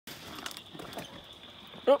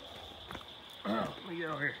get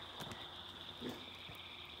over here.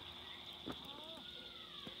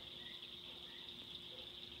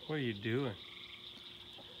 What are you doing?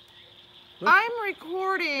 Look, I'm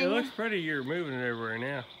recording. it looks pretty. You're moving it everywhere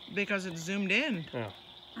now. Because it's zoomed in. Oh.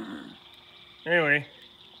 Anyway,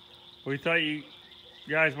 we thought you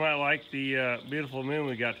guys might like the beautiful moon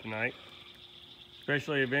we got tonight.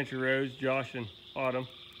 Especially Adventure Rose, Josh, and Autumn.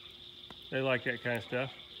 They like that kind of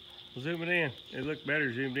stuff. We'll zoom it in. It looked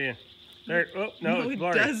better zoomed in. There. Oh, no, it's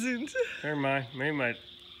blurry. It doesn't. Never mind. Maybe my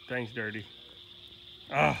thing's dirty.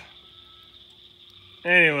 Ah.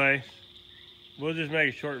 Anyway, we'll just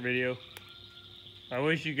make a short video. I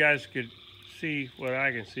wish you guys could see what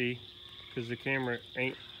I can see, because the camera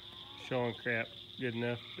ain't showing crap good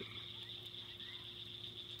enough. But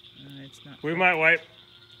It's not. we might wipe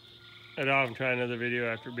it off and try another video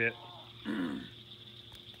after a bit.